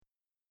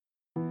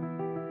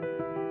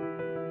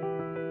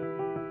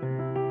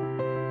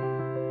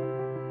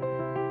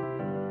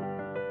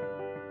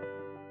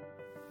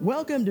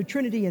Welcome to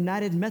Trinity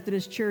United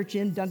Methodist Church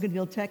in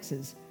Duncanville,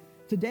 Texas.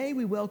 Today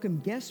we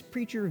welcome guest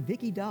preacher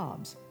Vicky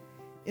Dobbs.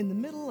 In the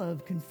middle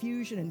of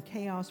confusion and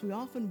chaos, we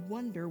often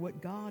wonder what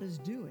God is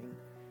doing.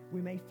 We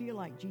may feel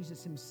like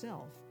Jesus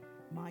himself.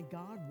 My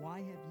God, why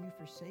have you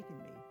forsaken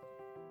me?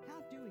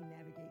 How do we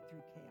navigate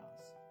through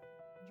chaos?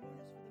 Join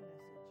us for the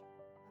message,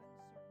 Uncertain.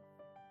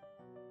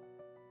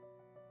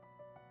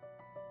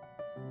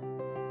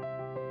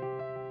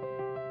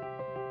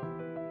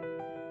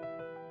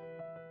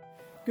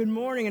 Good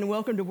morning and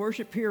welcome to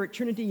worship here at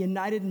Trinity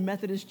United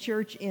Methodist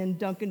Church in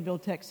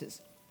Duncanville,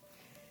 Texas.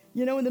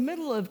 You know, in the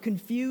middle of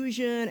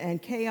confusion and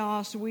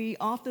chaos, we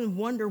often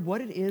wonder what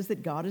it is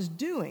that God is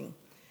doing.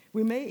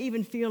 We may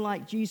even feel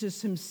like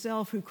Jesus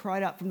himself who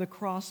cried out from the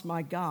cross,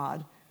 "My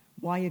God,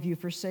 why have you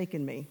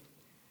forsaken me?"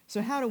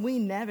 So how do we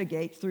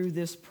navigate through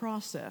this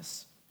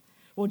process?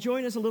 Well,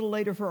 join us a little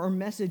later for our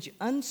message,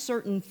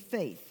 Uncertain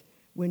Faith,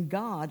 when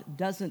God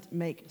doesn't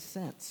make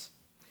sense.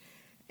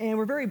 And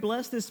we're very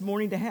blessed this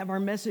morning to have our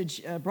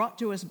message brought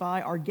to us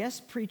by our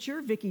guest preacher,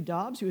 Vicky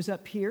Dobbs, who is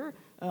up here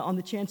on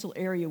the chancel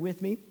area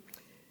with me.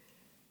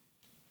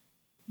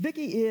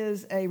 Vicky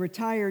is a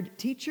retired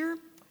teacher.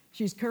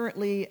 She's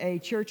currently a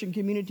church and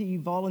community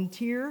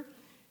volunteer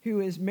who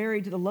is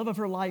married to the love of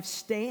her life,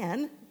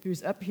 Stan,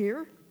 who's up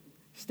here.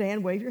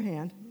 Stan, wave your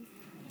hand.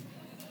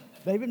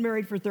 They've been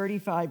married for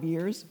 35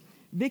 years.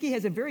 Vicky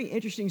has a very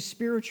interesting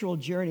spiritual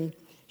journey.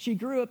 She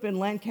grew up in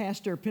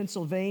Lancaster,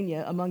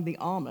 Pennsylvania, among the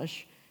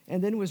Amish,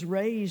 and then was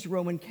raised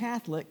Roman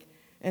Catholic,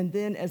 and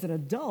then as an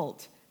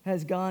adult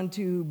has gone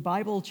to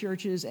Bible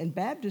churches and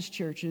Baptist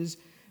churches,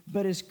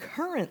 but is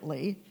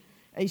currently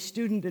a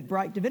student at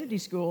Bright Divinity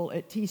School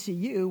at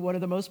TCU, one of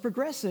the most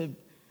progressive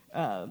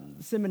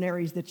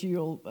seminaries that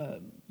you'll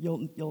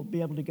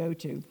be able to go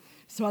to.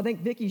 So I think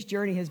Vicky's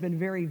journey has been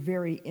very,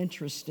 very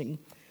interesting.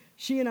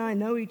 She and I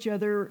know each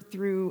other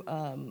through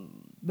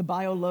the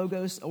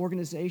BioLogos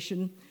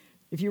organization.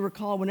 If you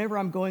recall, whenever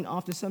I'm going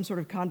off to some sort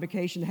of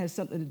convocation that has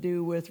something to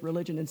do with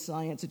religion and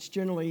science, it's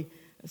generally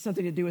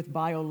something to do with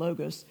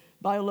BioLogos.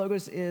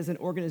 BioLogos is an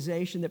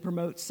organization that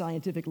promotes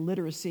scientific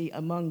literacy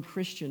among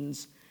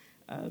Christians,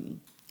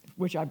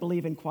 which I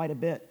believe in quite a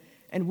bit.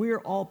 And we're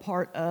all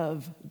part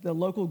of the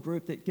local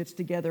group that gets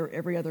together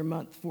every other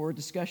month for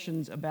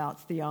discussions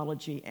about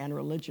theology and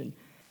religion.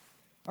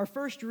 Our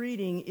first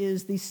reading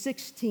is the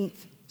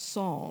 16th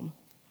Psalm.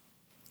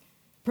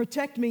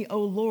 Protect me, O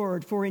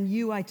Lord, for in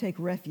you I take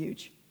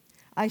refuge.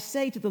 I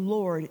say to the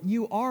Lord,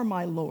 you are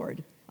my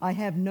Lord. I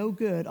have no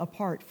good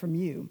apart from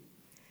you.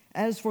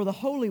 As for the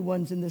holy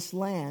ones in this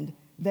land,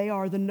 they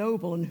are the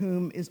noble in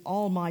whom is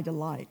all my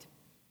delight.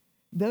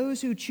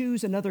 Those who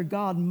choose another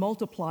god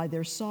multiply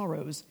their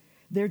sorrows.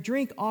 Their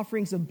drink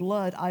offerings of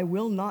blood I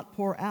will not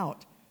pour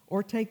out,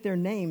 or take their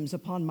names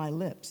upon my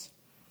lips.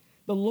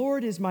 The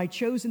Lord is my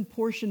chosen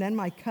portion and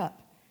my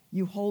cup.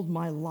 You hold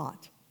my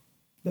lot.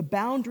 The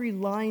boundary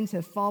lines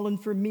have fallen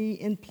for me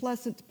in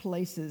pleasant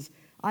places.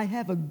 I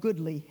have a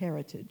goodly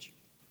heritage.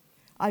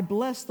 I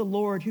bless the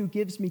Lord who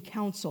gives me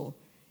counsel.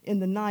 In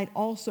the night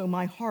also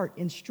my heart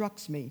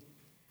instructs me.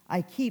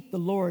 I keep the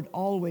Lord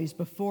always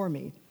before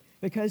me.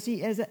 Because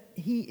he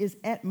is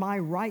at my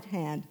right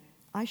hand,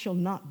 I shall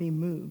not be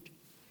moved.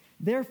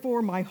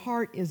 Therefore my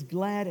heart is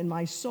glad and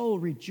my soul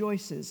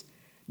rejoices.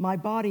 My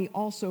body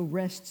also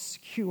rests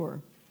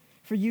secure.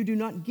 For you do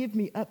not give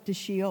me up to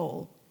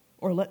Sheol,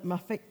 or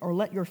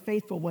let your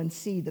faithful one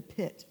see the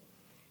pit.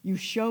 You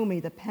show me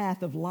the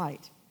path of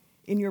light.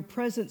 In your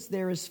presence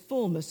there is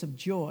fullness of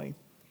joy.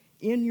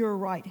 In your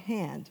right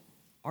hand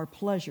are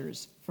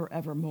pleasures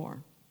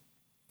forevermore.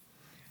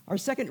 Our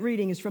second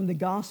reading is from the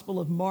Gospel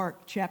of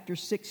Mark, chapter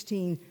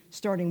 16,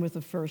 starting with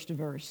the first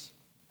verse.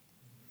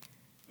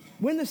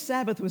 When the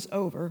Sabbath was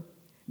over,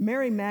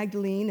 Mary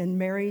Magdalene and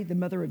Mary, the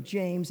mother of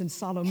James, and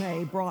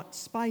Salome brought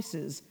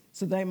spices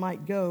so they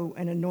might go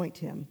and anoint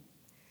him.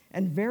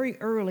 And very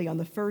early on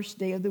the first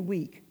day of the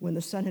week, when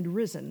the sun had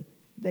risen,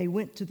 they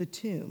went to the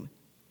tomb.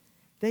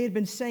 They had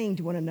been saying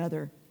to one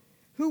another,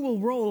 "Who will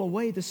roll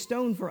away the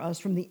stone for us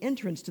from the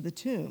entrance to the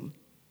tomb?"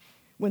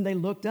 When they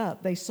looked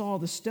up, they saw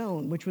the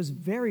stone, which was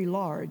very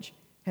large,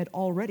 had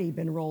already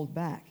been rolled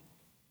back.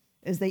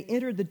 As they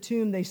entered the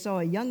tomb, they saw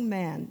a young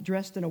man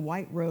dressed in a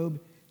white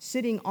robe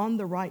sitting on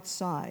the right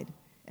side,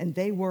 and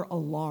they were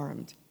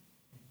alarmed.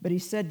 But he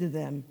said to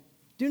them,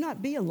 "Do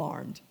not be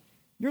alarmed.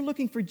 You're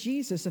looking for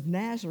Jesus of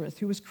Nazareth,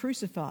 who was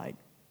crucified.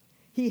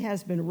 He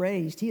has been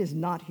raised. He is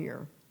not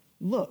here.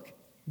 Look,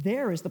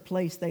 there is the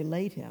place they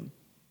laid him.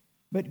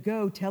 But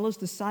go tell his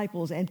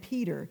disciples and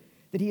Peter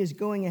that he is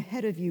going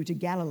ahead of you to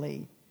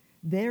Galilee.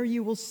 There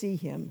you will see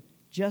him,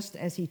 just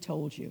as he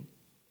told you."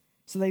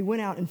 So they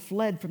went out and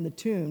fled from the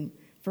tomb,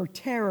 for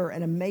terror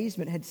and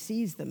amazement had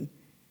seized them,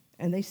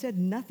 and they said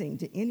nothing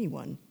to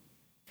anyone,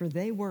 for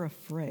they were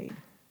afraid.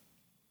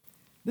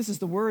 This is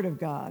the word of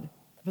God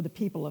for the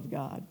people of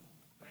God.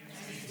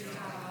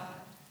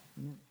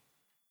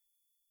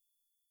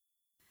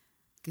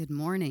 Good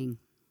morning.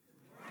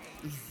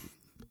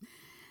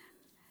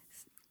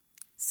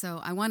 So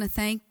I want to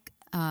thank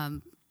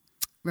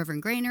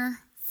Reverend Grainer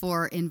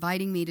for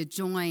inviting me to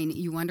join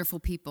you wonderful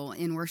people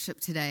in worship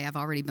today. I've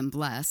already been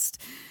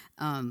blessed.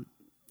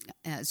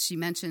 As she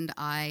mentioned,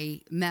 I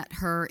met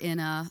her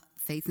in a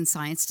faith and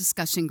science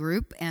discussion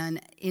group,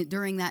 and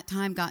during that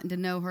time gotten to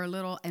know her a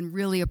little and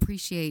really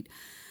appreciate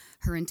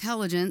her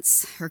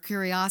intelligence, her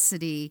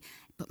curiosity,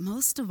 but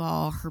most of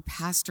all, her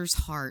pastor's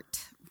heart.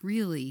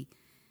 Really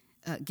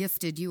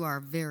gifted. You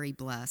are very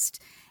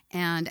blessed.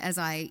 And as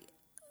I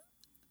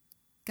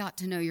got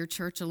to know your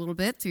church a little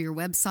bit through your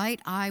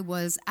website, I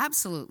was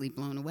absolutely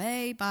blown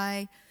away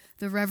by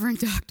the Reverend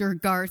Dr.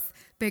 Garth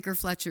Baker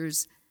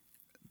Fletcher's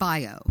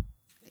bio.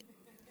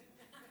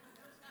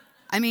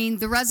 I mean,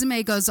 the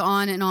resume goes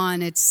on and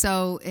on. It's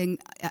so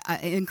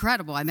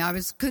incredible. I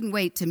mean, couldn't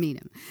wait to meet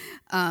him.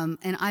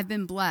 And I've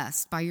been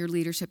blessed by your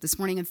leadership this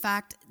morning. In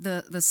fact,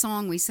 the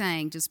song we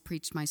sang just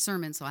preached my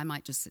sermon, so I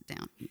might just sit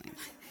down.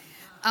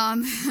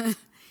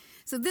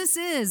 So this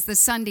is the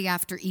Sunday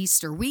after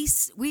Easter.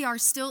 We are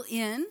still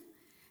in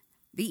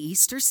the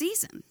Easter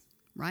season,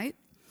 right?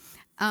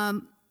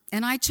 And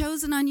I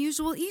chose an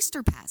unusual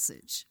Easter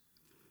passage.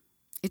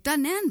 It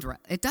doesn't end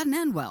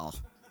well.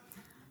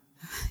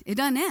 It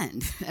doesn't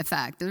end, in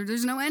fact.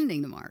 There's no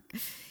ending to Mark.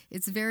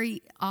 It's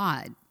very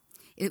odd.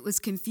 It was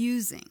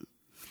confusing.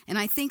 And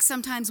I think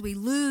sometimes we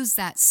lose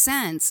that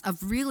sense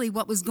of really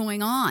what was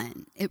going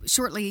on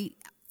shortly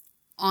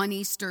on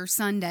Easter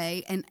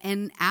Sunday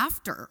and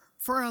after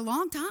for a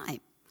long time.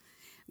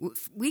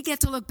 We get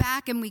to look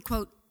back and we,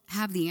 quote,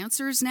 have the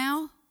answers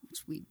now,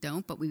 which we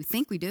don't, but we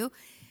think we do.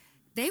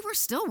 They were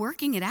still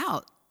working it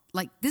out.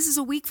 Like, this is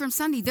a week from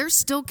Sunday. They're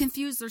still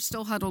confused. They're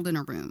still huddled in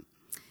a room.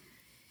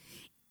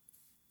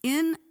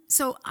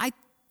 So I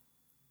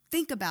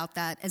think about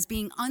that as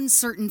being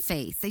uncertain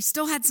faith. They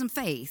still had some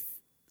faith.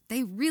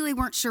 They really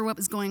weren't sure what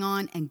was going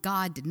on, and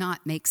God did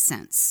not make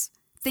sense.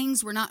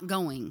 Things were not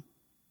going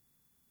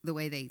the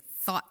way they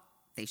thought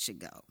they should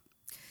go.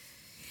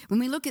 When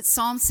we look at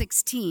Psalm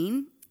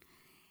 16,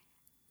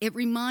 it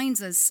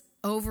reminds us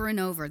over and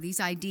over these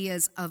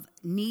ideas of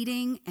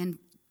needing and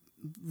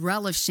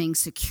relishing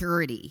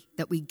security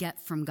that we get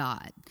from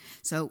God.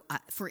 So,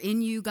 for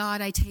in you, God,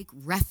 I take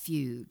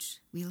refuge.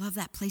 We love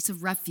that place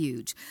of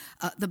refuge.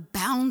 The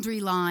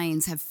boundary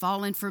lines have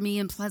fallen for me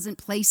in pleasant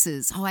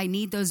places. Oh, I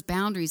need those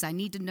boundaries. I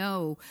need to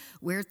know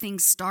where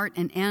things start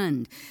and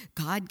end.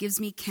 God gives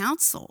me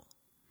counsel.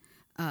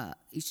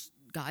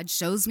 God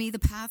shows me the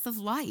path of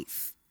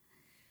life.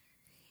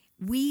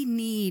 We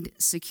need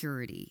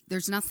security.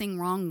 There's nothing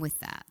wrong with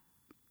that.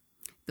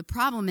 The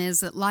problem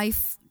is that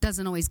life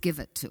doesn't always give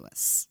it to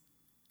us,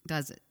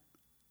 does it?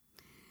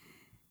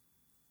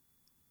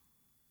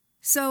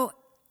 So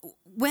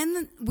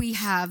when we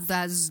have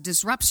those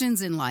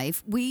disruptions in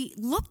life, we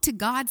look to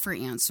God for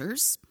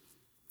answers.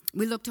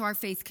 We look to our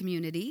faith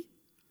community.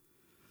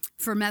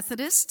 For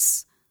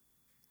Methodists,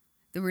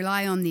 they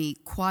rely on the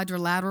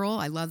quadrilateral.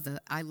 I love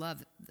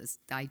this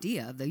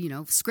idea of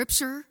the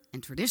scripture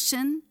and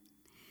tradition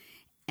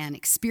and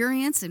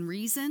experience and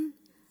reason.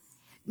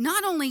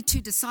 Not only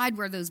to decide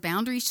where those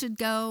boundaries should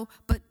go,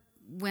 but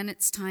when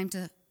it's time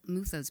to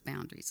move those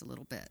boundaries a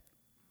little bit.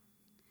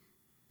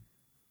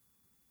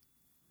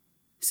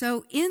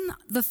 So in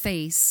the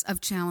face of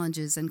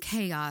challenges and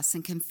chaos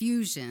and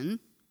confusion,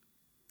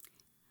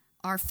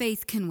 our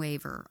faith can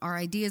waver. Our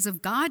ideas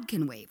of God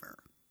can waver.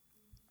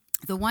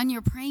 The one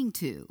you're praying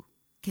to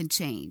can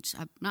change.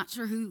 I'm not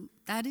sure who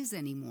that is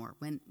anymore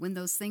when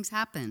those things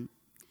happen.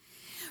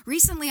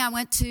 Recently, I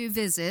went to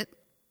visit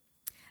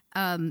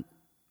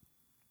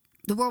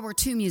the World War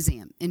II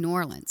Museum in New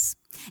Orleans.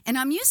 And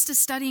I'm used to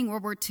studying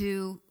World War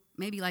II,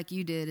 maybe like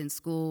you did in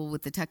school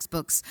with the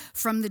textbooks,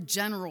 from the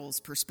general's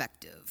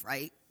perspective,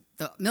 right?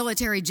 The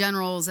military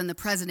generals and the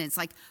presidents,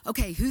 like,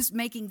 okay, who's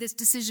making this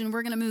decision?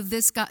 We're going to move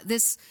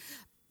this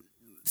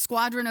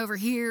squadron over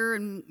here,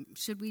 and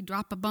should we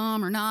drop a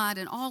bomb or not?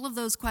 And all of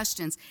those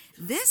questions.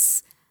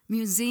 This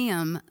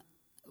museum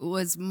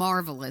was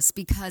marvelous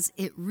because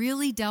it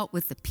really dealt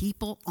with the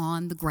people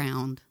on the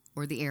ground,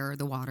 or the air, or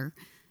the water.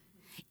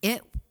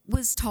 It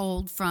was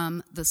told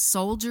from the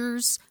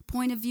soldiers'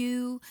 point of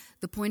view,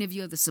 the point of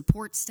view of the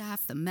support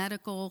staff, the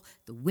medical,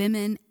 the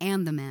women,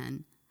 and the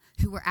men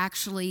who were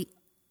actually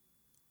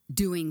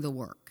doing the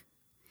work.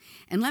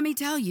 And let me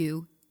tell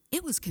you,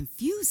 it was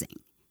confusing.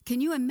 Can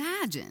you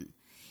imagine?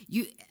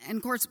 And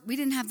of course, we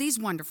didn't have these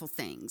wonderful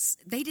things.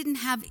 They didn't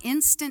have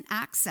instant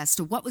access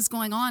to what was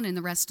going on in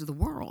the rest of the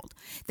world.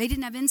 They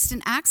didn't have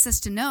instant access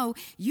to know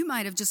you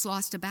might have just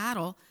lost a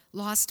battle,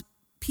 lost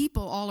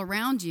people all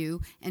around you,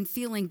 and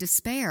feeling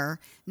despair,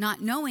 not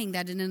knowing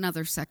that in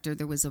another sector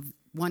there was a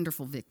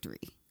wonderful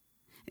victory.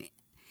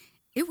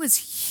 It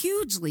was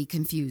hugely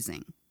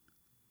confusing.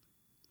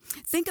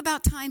 Think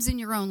about times in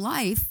your own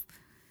life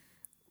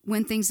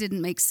when things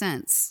didn't make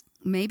sense.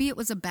 Maybe it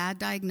was a bad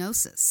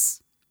diagnosis,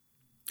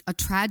 a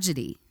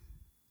tragedy,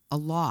 a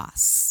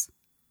loss.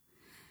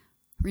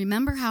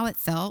 Remember how it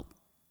felt?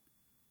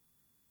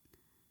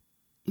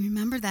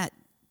 Remember that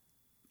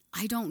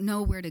I don't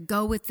know where to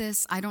go with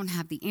this. I don't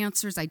have the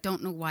answers. I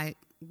don't know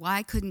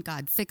why couldn't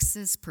God fix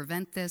this,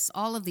 prevent this,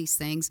 all of these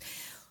things.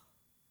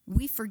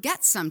 we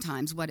forget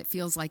sometimes what it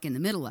feels like in the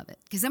middle of it.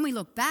 Because then we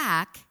look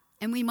back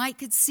and we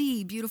could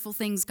see beautiful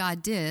things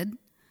God did,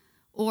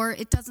 or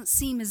it doesn't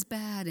seem as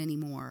bad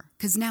anymore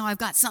because now I've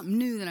got something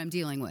new that I'm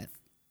dealing with.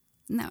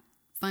 Isn't that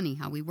funny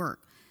how we work?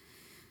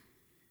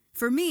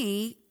 For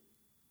me,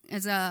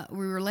 as we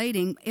were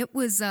relating, it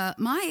was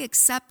my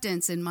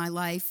acceptance in my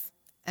life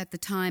at the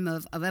time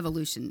of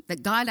evolution,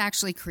 that God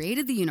actually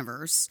created the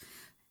universe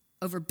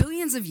over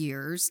billions of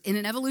years in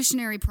an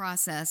evolutionary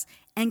process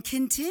and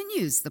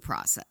continues the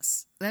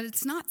process, that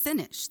it's not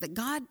finished, that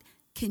God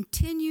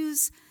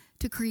continues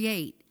to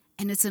create,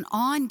 and it's an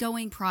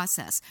ongoing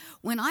process.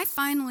 When I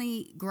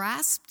finally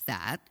grasped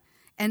that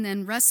and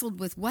then wrestled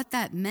with what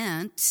that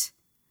meant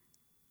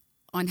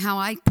on how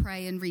I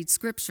pray and read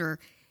Scripture,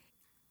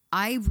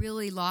 I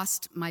really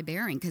lost my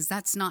bearing, because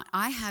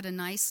I had a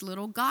nice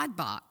little God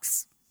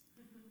box.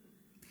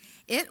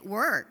 It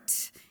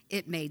worked.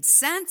 It made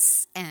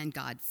sense, and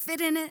God fit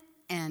in it.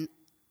 And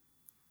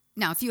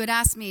now, if you had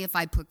asked me if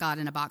I'd put God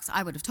in a box,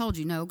 I would have told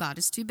you, no, God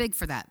is too big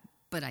for that.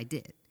 But I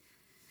did.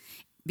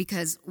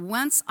 Because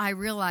once I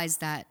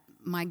realized that,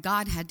 my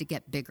God had to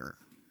get bigger.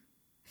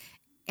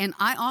 And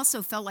I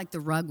also felt like the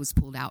rug was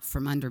pulled out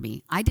from under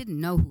me. I didn't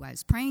know who I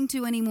was praying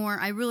to anymore.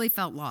 I really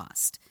felt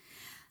lost.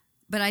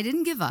 But I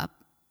didn't give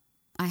up.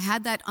 I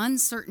had that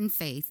uncertain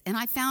faith. And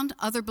I found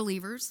other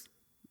believers,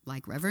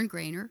 like Reverend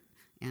Grainer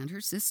and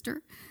her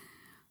sister,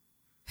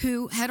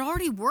 who had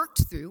already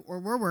worked through, or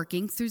were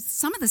working through,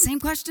 some of the same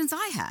questions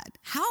I had.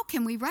 How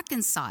can we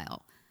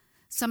reconcile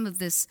some of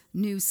this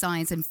new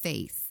science and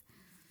faith?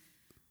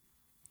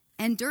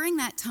 And during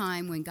that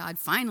time when God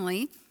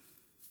finally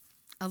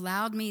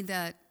allowed me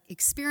the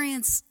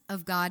experience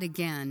of God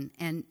again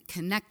and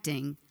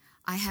connecting,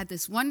 I had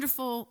this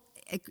wonderful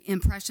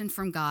impression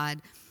from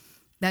God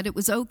that it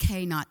was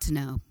okay not to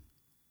know,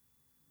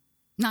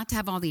 not to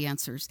have all the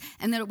answers,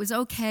 and that it was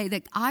okay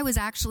that I was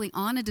actually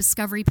on a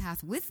discovery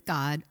path with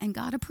God, and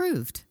God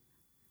approved.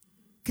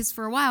 Because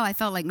for a while I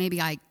felt like maybe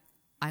I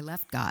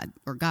left God,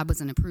 or God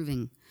wasn't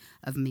approving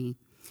of me.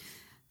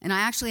 And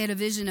I actually had a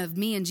vision of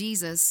me and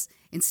Jesus.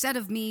 Instead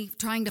of me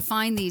trying to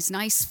find these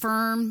nice,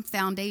 firm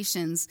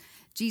foundations,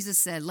 Jesus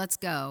said, let's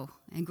go,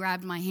 and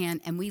grabbed my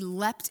hand, and we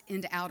leapt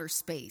into outer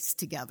space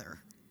together,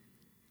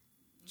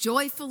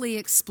 joyfully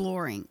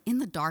exploring in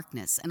the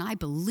darkness. And I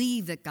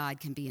believe that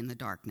God can be in the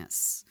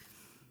darkness.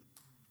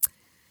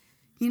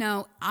 You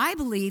know, I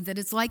believe that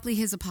it's likely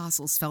his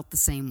apostles felt the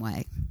same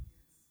way.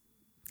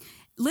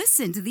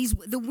 Listen to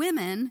the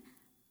women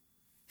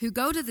who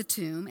go to the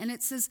tomb, and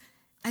it says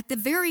at the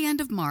very end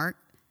of Mark,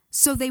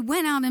 so they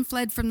went out and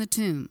fled from the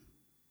tomb,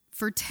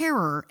 for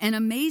terror and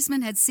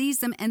amazement had seized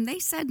them, and they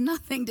said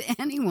nothing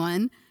to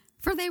anyone,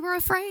 for they were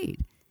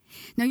afraid.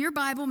 Now, your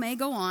Bible may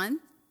go on,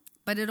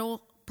 but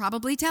it'll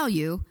probably tell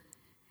you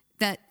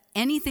that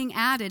anything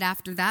added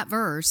after that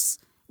verse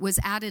was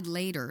added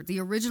later.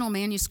 The original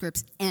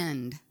manuscripts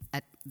end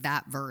at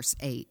that verse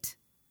 8.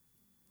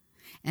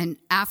 And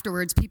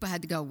afterwards, people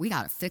had to go, we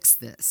got to fix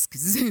this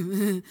because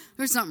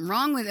there's something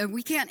wrong with it.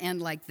 We can't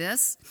end like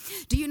this.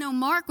 Do you know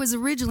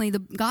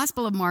the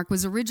Gospel of Mark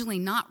was originally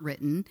not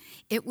written.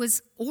 It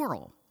was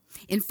oral.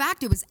 In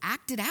fact, it was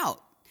acted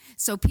out.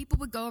 So people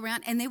would go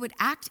around and they would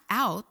act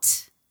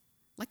out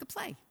like a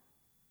play.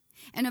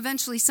 And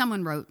eventually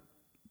someone wrote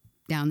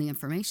down the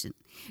information.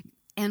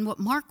 And what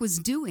Mark was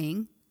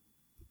doing,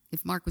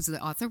 if Mark was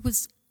the author,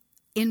 was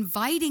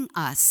inviting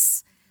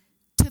us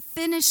to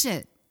finish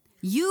it.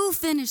 You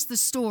finish the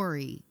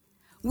story.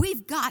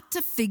 We've got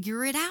to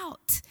figure it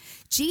out.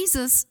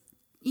 Jesus,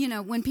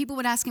 when people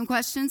would ask him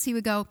questions, he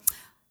would go,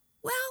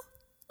 well,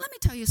 let me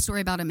tell you a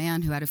story about a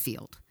man who had a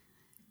field.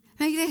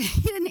 He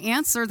didn't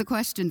answer the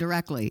question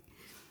directly.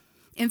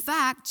 In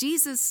fact,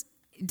 Jesus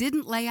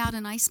didn't lay out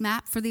a nice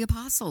map for the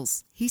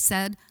apostles. He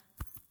said,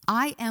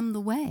 I am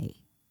the way.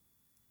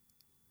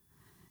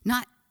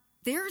 Not,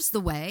 there's the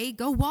way,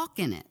 go walk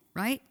in it,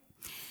 right?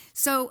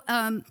 So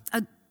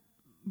a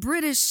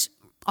British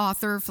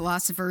author,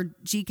 philosopher,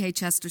 G.K.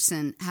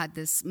 Chesterton had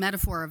this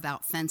metaphor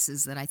about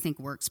fences that I think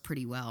works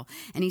pretty well.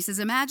 And he says,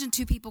 imagine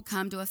two people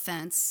come to a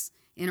fence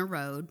in a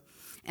road,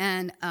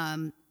 and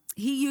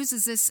he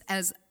uses this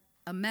as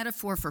a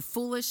metaphor for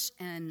foolish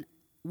and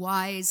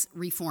wise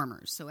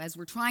reformers. So as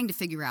we're trying to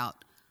figure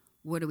out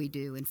what do we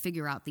do and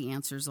figure out the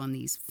answers on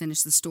these,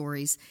 finish the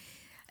stories,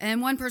 and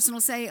one person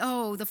will say,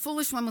 oh, the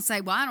foolish one will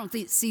say, well, I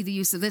don't see the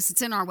use of this.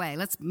 It's in our way.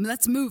 Let's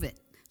move it.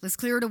 Let's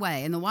clear it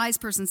away. And the wise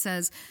person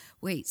says,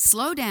 wait,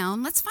 slow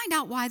down. Let's find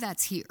out why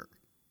that's here.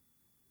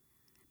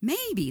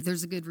 Maybe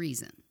there's a good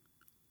reason.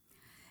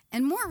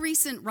 And more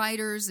recent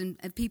writers and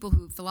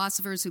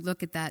philosophers who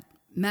look at that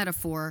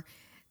metaphor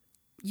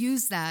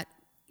use that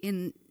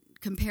in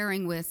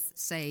comparing with,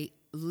 say,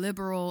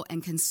 liberal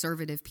and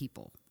conservative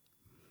people.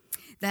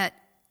 That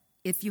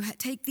if you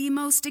take the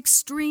most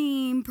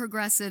extreme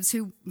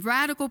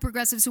radical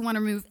progressives who want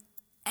to remove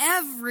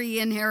every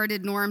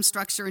inherited norm,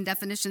 structure, and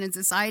definition in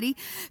society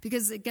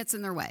because it gets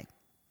in their way.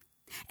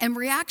 And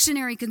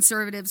reactionary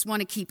conservatives want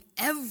to keep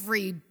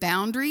every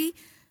boundary,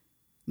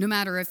 no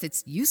matter if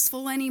it's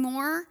useful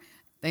anymore,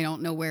 They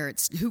don't know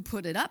who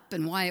put it up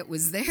and why it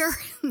was there,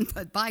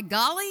 but by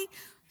golly,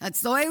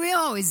 that's the way we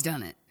always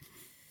done it.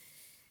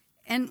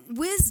 And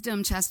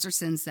wisdom,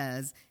 Chesterton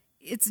says,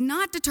 it's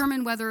not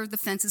determined whether the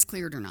fence is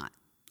cleared or not,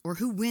 or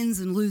who wins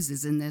and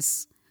loses in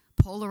this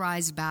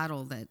polarized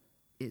battle that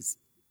is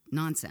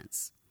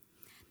nonsense.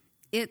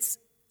 It's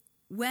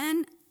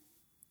when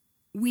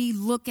we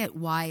look at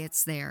why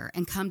it's there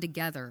and come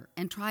together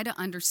and try to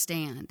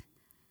understand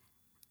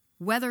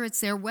whether it's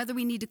there, whether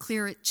we need to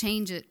clear it,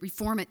 change it,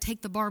 reform it,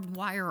 take the barbed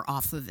wire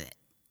off of it.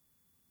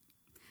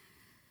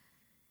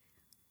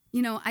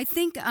 I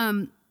think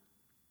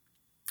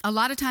a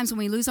lot of times when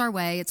we lose our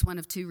way, it's one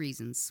of two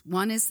reasons.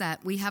 One is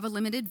that we have a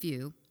limited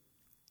view.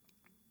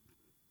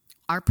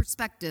 Our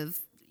perspective,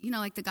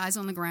 like the guys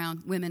on the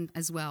ground, women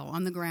as well,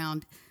 on the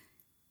ground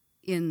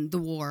in the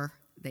war,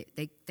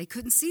 they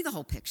couldn't see the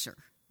whole picture.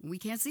 We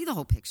can't see the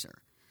whole picture.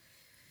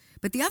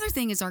 But the other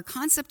thing is our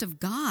concept of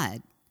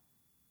God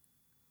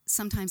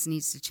sometimes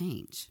needs to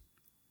change.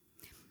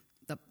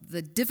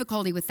 The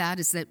difficulty with that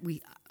is that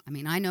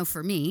I know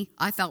for me,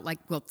 I felt like,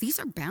 well, these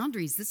are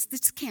boundaries.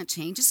 This can't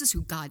change. This is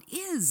who God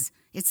is.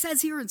 It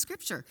says here in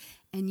Scripture.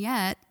 And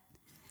yet,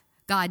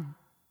 God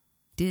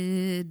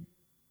did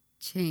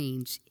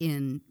change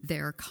in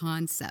their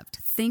concept.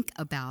 Think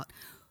about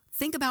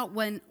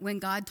when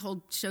God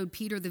showed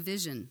Peter the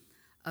vision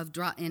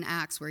in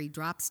Acts, where he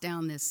drops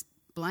down this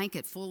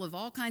blanket full of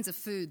all kinds of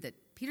food that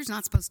Peter's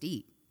not supposed to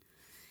eat.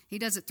 He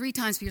does it 3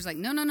 times. Peter's like,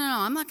 no,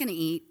 I'm not going to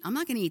eat. I'm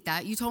not going to eat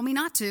that. You told me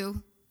not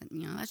to.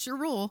 That's your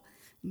rule.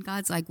 And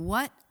God's like,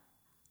 what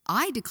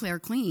I declare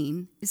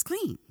clean is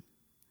clean.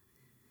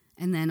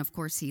 And then, of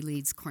course, he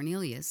leads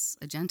Cornelius,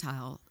 a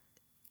Gentile,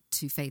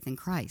 to faith in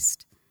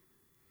Christ.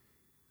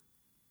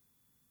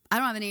 I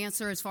don't have an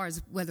answer as far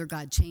as whether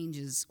God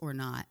changes or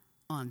not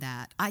on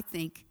that. I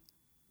think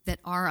that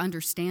our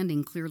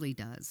understanding clearly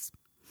does.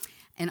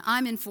 And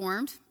I'm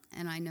informed,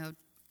 and I know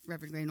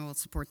Reverend Grainer will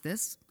support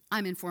this,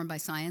 I'm informed by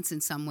science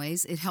in some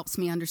ways. It helps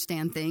me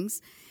understand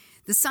things.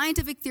 The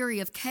scientific theory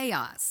of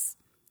chaos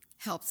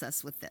helps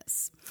us with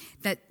this,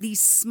 that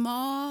these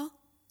small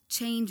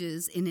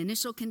changes in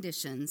initial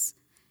conditions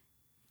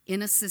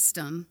in a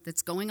system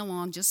that's going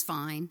along just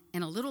fine,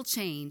 and a little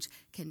change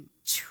can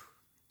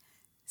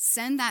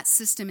send that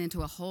system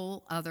into a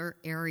whole other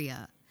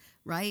area,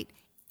 right?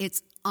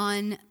 It's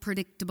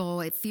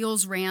unpredictable. It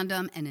feels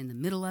random, and in the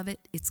middle of it,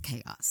 it's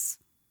chaos.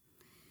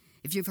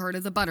 If you've heard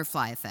of the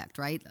butterfly effect,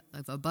 right?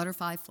 If a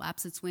butterfly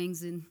flaps its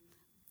wings in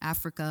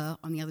Africa,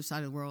 on the other side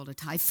of the world, a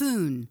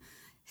typhoon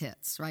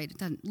hits, right? It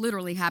doesn't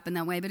literally happen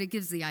that way, but it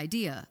gives the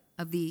idea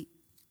of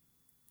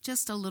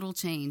just a little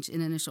change in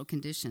initial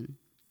condition.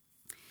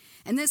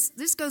 And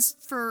this goes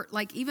for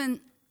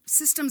even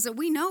systems that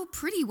we know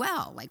pretty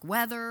well, like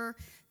weather,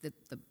 the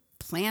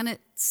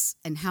planets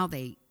and how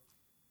they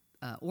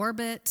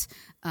orbit,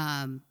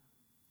 and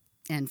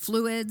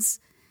fluids.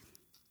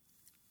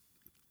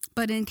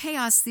 But in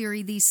chaos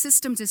theory, these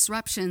system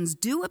disruptions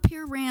do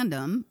appear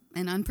random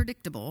and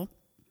unpredictable,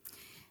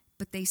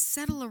 but they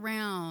settle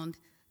around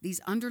these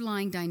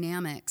underlying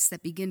dynamics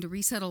that begin to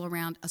resettle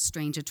around a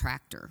strange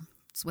attractor.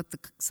 It's what the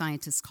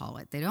scientists call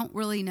it. They don't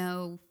really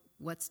know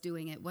what's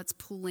doing it, what's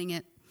pulling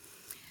it,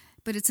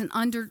 but it's an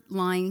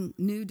underlying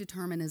new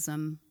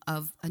determinism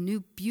of a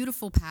new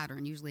beautiful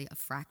pattern, usually a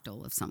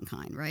fractal of some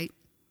kind, right?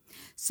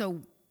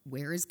 So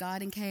where is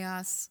God in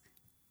chaos?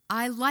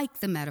 I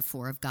like the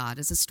metaphor of God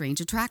as a strange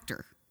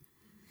attractor,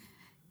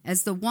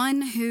 as the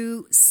one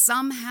who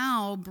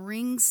somehow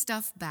brings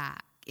stuff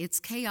back. It's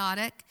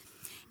chaotic,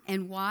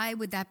 and why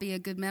would that be a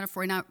good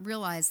metaphor? And I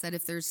realize that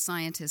if there's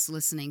scientists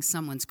listening,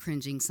 someone's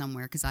cringing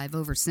somewhere because I've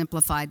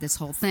oversimplified this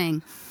whole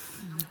thing,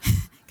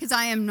 because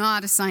I am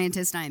not a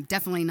scientist. I am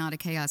definitely not a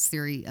chaos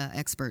theory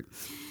expert.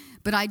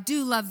 But I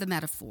do love the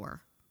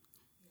metaphor,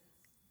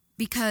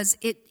 because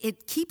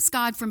it keeps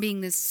God from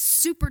being this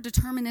super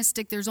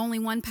deterministic, there's only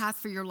one path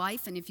for your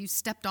life, and if you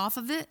stepped off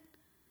of it,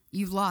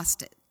 you've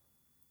lost it.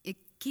 It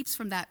keeps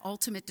from that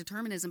ultimate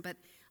determinism, but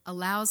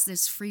allows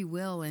this free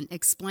will and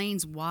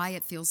explains why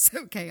it feels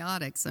so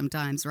chaotic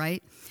sometimes,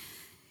 right?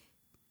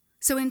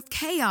 So in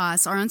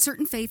chaos, our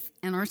uncertain faith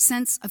and our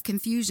sense of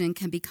confusion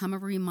can become a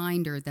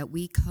reminder that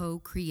we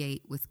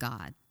co-create with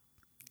God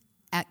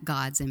at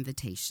God's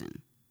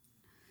invitation.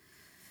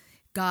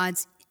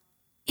 God's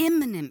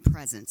immanent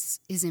presence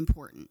is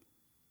important.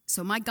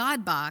 So my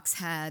God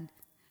box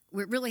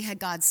really had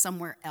God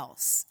somewhere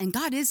else. And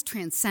God is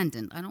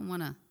transcendent. I don't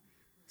want to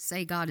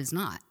say God is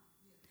not.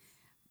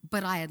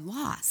 But I had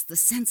lost the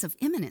sense of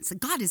immanence. That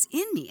God is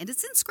in me. And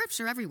it's in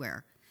Scripture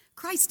everywhere.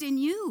 Christ in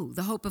you,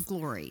 the hope of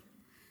glory.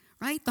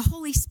 Right? The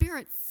Holy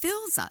Spirit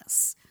fills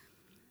us.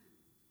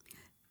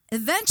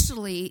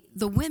 Eventually,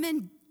 the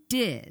women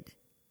did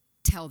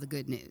tell the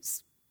good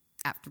news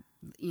at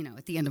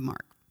the end of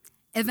Mark.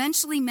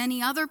 Eventually,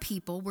 many other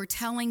people were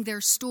telling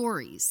their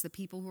stories, the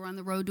people who were on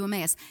the road to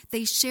Emmaus.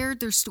 They shared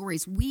their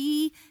stories.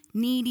 We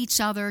need each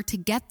other to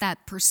get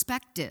that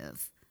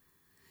perspective,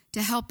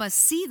 to help us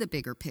see the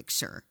bigger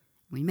picture.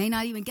 We may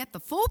not even get the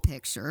full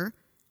picture,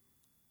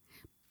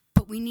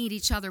 but we need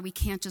each other. We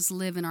can't just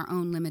live in our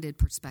own limited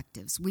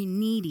perspectives. We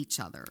need each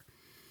other.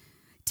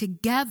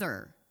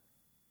 Together,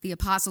 the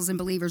apostles and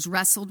believers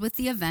wrestled with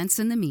the events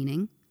and the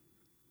meaning.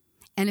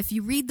 And if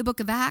you read the book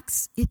of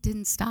Acts, it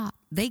didn't stop.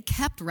 They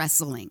kept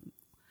wrestling.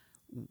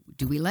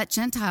 Do we let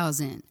Gentiles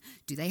in?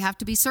 Do they have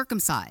to be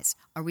circumcised?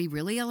 Are we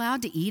really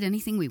allowed to eat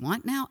anything we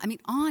want now? I mean,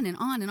 on and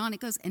on and on it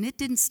goes. And it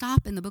didn't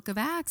stop in the book of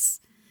Acts.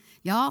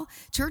 Y'all,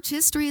 church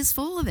history is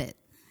full of it.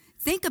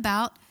 Think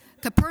about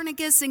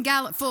Copernicus and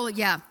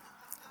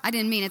I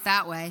didn't mean it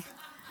that way.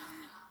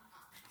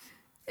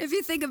 If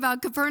you think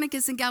about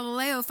Copernicus and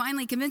Galileo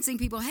finally convincing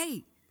people,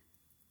 hey,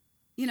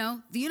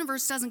 the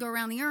universe doesn't go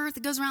around the earth,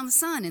 it goes around the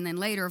sun. And then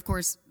later, of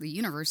course, the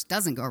universe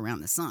doesn't go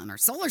around the sun. Our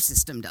solar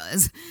system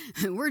does.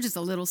 We're just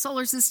a little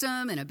solar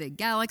system in a big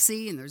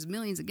galaxy, and there's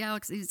millions of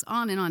galaxies,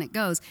 on and on it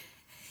goes.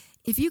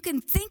 If you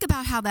can think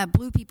about how that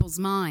blew people's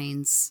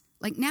minds,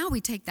 like now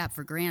we take that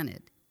for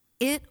granted.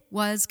 It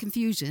was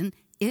confusion.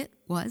 It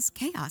was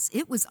chaos.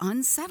 It was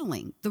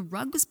unsettling. The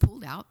rug was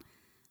pulled out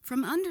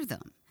from under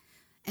them.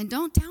 And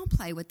don't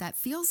downplay what that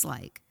feels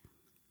like.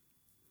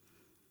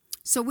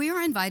 So we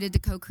are invited to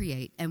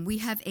co-create, and we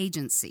have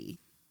agency.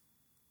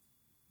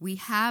 We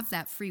have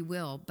that free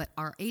will, but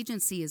our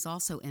agency is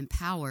also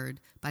empowered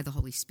by the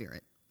Holy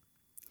Spirit.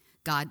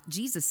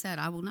 Jesus said,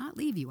 I will not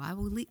leave you. I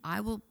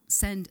will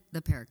send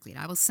the Paraclete.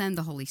 I will send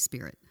the Holy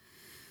Spirit.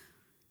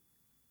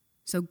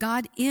 So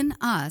God in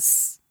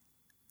us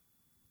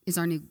is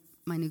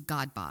my new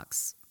God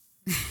box.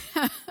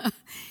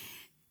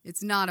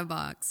 It's not a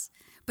box.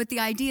 But the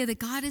idea that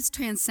God is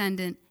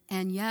transcendent,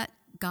 and yet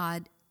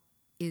God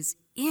is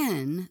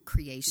in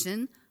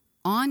creation,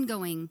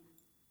 ongoing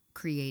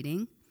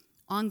creating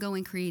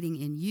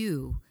in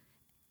you,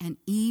 and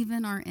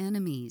even our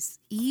enemies,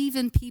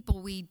 even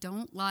people we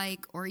don't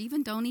like or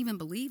even don't even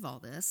believe all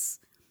this,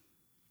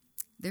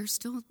 they're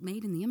still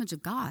made in the image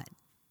of God.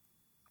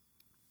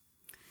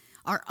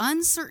 Our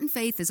uncertain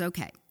faith is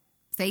okay.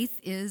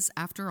 Faith is,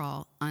 after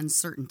all,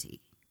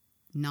 uncertainty,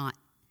 not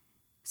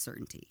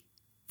certainty.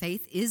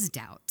 Faith is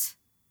doubt.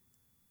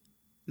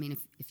 I mean,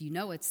 if you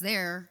know it's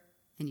there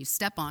and you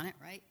step on it,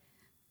 right?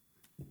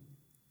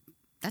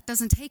 That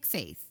doesn't take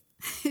faith.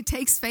 It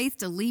takes faith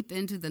to leap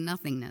into the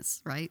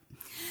nothingness, right?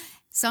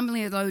 Some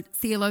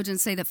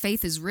theologians say that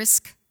faith is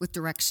risk with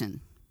direction.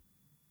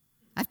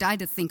 I've tried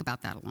to think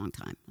about that a long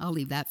time. I'll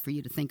leave that for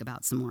you to think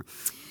about some more.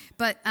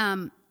 But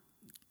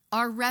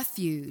our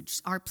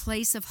refuge, our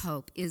place of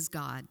hope is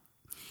God,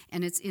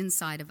 and it's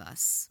inside of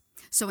us.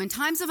 So in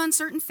times of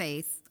uncertain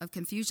faith, of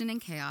confusion and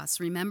chaos,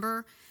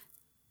 remember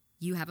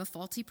you have a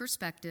faulty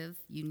perspective.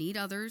 You need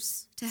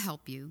others to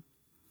help you.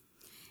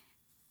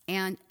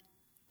 And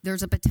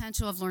there's a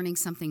potential of learning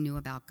something new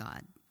about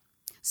God.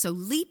 So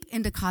leap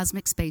into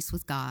cosmic space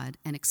with God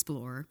and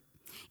explore.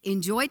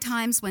 Enjoy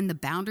times when the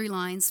boundary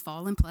lines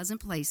fall in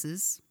pleasant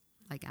places,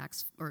 like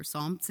Acts or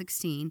Psalm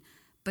 16,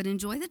 but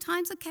enjoy the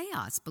times of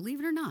chaos, believe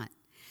it or not.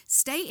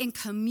 Stay in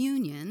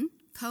communion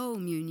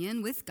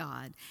with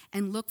God,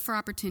 and look for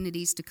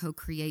opportunities to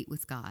co-create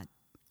with God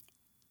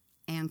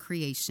and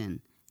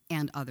creation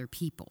and other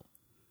people.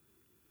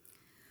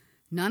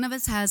 None of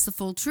us has the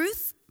full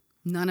truth.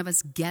 None of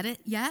us get it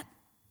yet.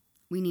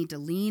 We need to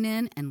lean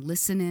in and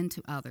listen in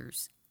to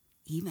others,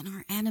 even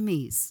our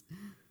enemies.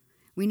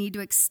 We need to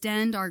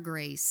extend our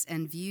grace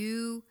and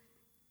view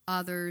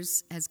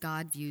others as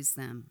God views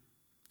them.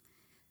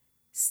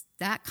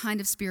 That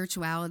kind of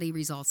spirituality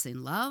results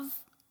in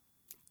love,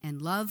 and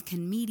love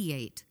can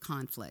mediate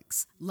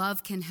conflicts.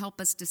 Love can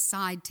help us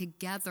decide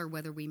together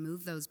whether we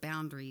move those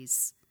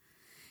boundaries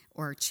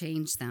or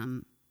change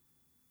them.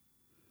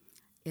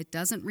 It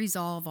doesn't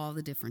resolve all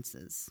the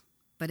differences,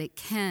 but it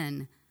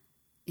can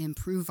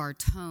improve our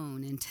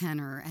tone and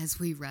tenor as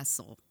we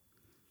wrestle.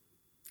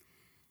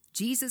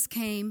 Jesus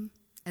came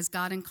as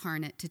God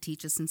incarnate to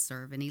teach us and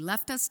serve, and he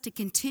left us to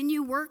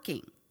continue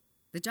working.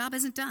 The job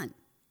isn't done.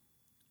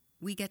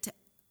 We get to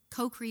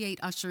co-create,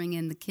 ushering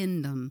in the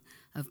kingdom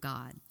of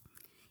God.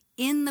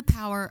 In the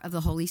power of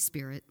the Holy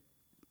Spirit,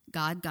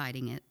 God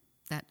guiding it,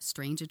 that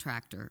strange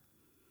attractor.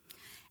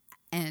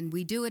 And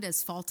we do it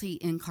as faulty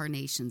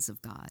incarnations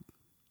of God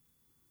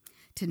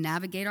to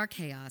navigate our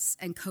chaos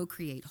and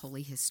co-create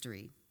holy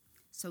history.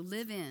 So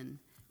live in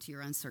to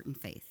your uncertain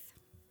faith.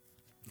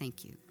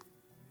 Thank you.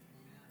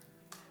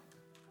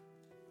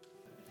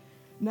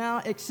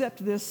 Now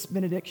accept this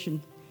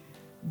benediction.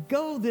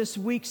 Go this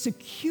week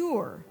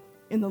secure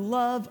in the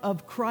love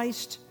of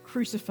Christ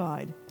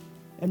crucified,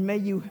 and may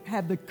you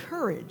have the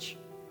courage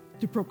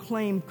to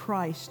proclaim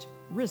Christ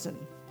risen.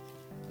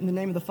 In the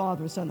name of the Father,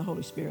 and the Son, and the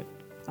Holy Spirit.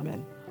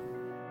 Amen.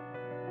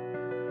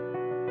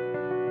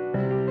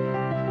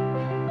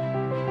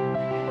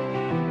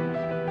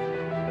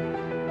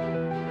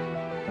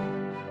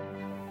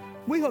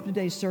 We hope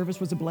today's service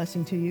was a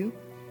blessing to you.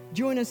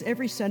 Join us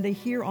every Sunday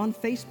here on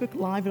Facebook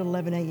Live at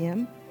 11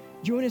 a.m.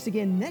 Join us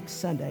again next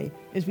Sunday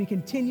as we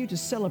continue to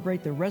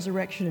celebrate the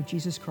resurrection of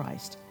Jesus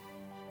Christ.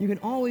 You can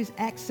always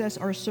access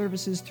our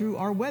services through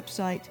our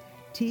website,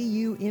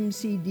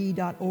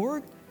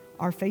 tumcd.org,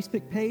 our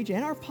Facebook page,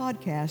 and our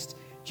podcast,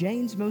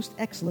 Jane's Most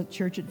Excellent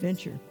Church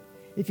Adventure.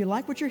 If you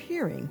like what you're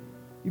hearing,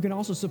 you can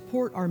also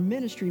support our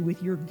ministry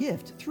with your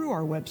gift through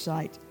our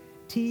website,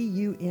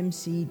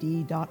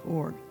 tumcd.org.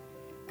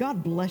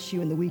 God bless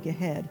you in the week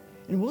ahead,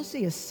 and we'll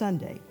see you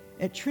Sunday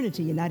at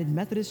Trinity United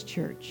Methodist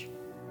Church.